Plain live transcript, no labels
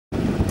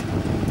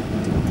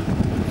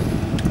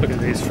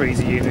basically it's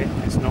freezer unit,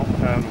 it's not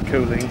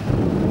cooling.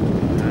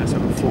 It's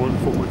up at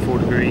 4.4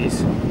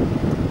 degrees.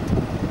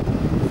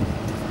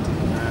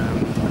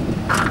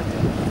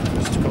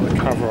 Just got the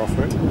cover off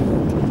it.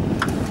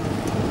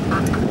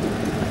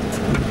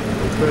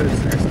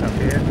 Bird's nest up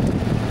here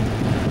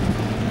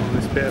on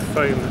this bit of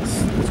foam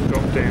that's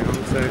dropped down,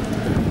 so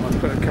I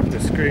put a couple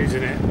of screws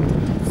in it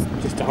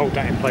just to hold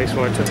that in place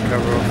while I took the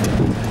cover off.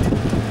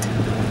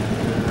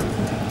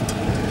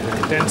 The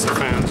condenser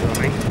fan's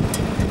running.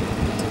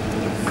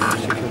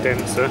 It's a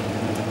condenser.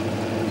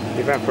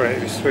 The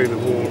evaporator is through the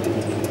wall.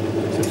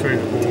 It's a through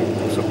the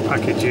wall sort of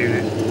package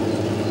unit.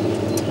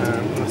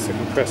 That's the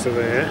compressor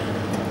there,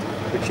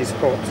 which is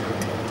hot.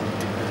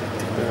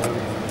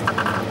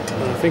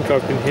 I think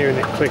I've been hearing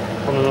it click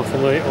on and off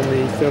on the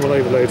thermal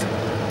overload.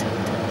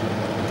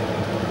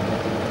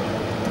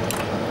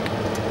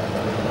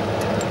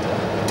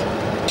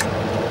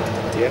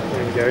 Yeah,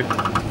 there we go.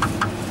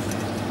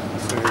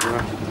 So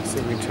let's see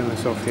if we can turn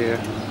this off here.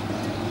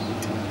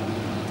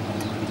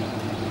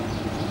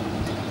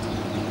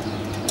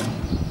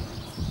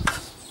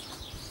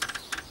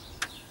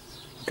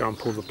 Go and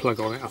pull the plug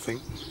on it, I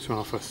think. So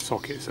off a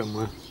socket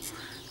somewhere.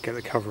 Get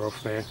the cover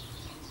off there.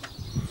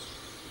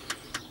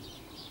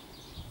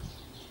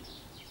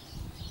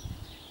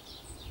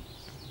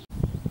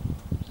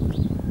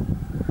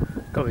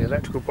 Got the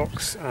electrical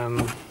box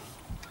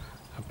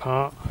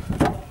apart.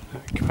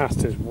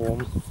 Capacitor's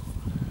warm.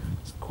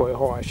 It's quite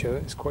hot actually,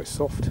 it's quite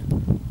soft.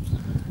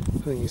 I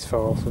think it's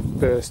far off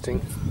of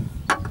bursting.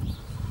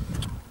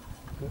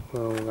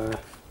 We'll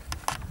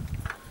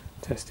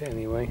test it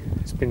anyway.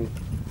 It's been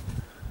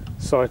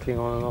cycling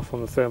on and off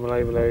on the thermal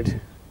overload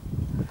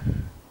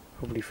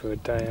probably for a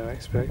day, I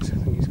expect. I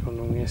think it's gone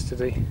wrong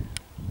yesterday.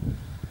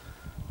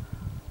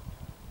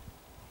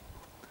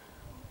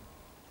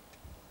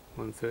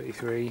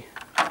 $133.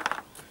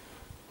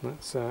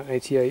 That's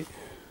 88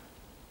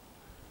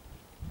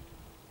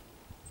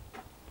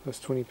 plus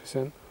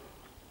 20%.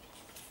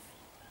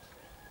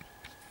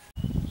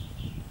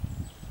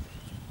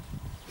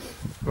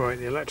 Right,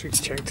 the electric's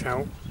checked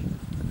out.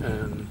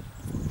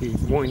 The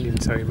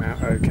windings came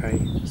out okay,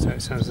 so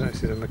it sounds like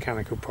this is a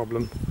mechanical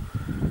problem.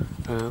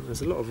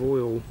 There's a lot of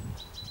oil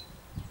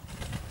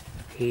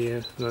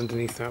here and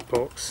underneath that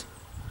box,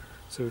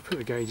 so we put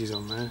the gauges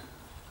on there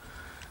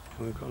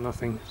and we've got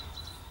nothing.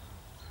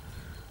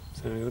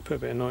 So I'm going to put a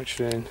bit of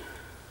nitrogen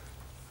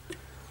in,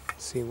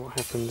 see what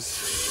happens.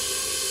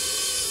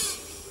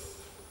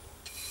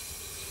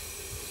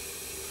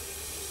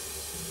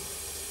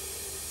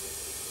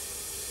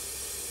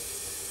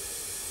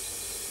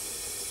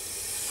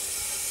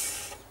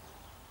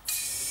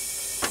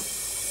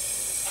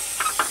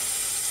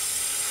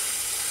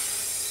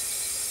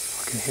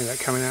 I can hear that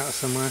coming out of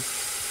somewhere.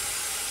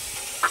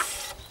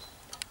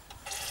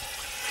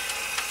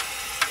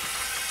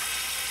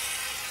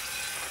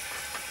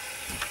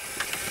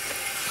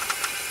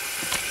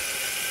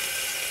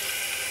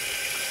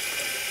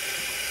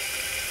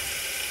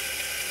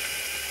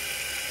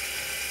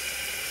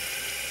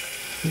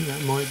 I think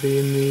that might be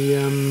in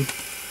the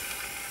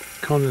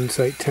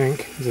condensate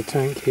tank. There's a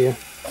tank here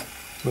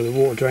where the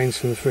water drains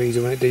from the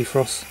freezer when it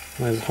defrosts.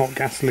 There's a hot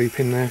gas loop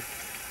in there.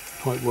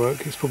 Might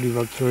work, it's probably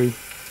rubbed through.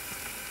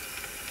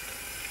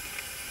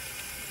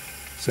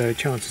 So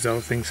chances are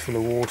the thing's full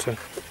of water.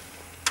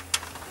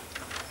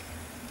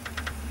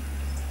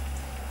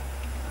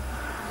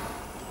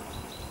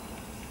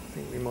 I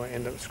think we might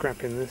end up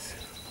scrapping this.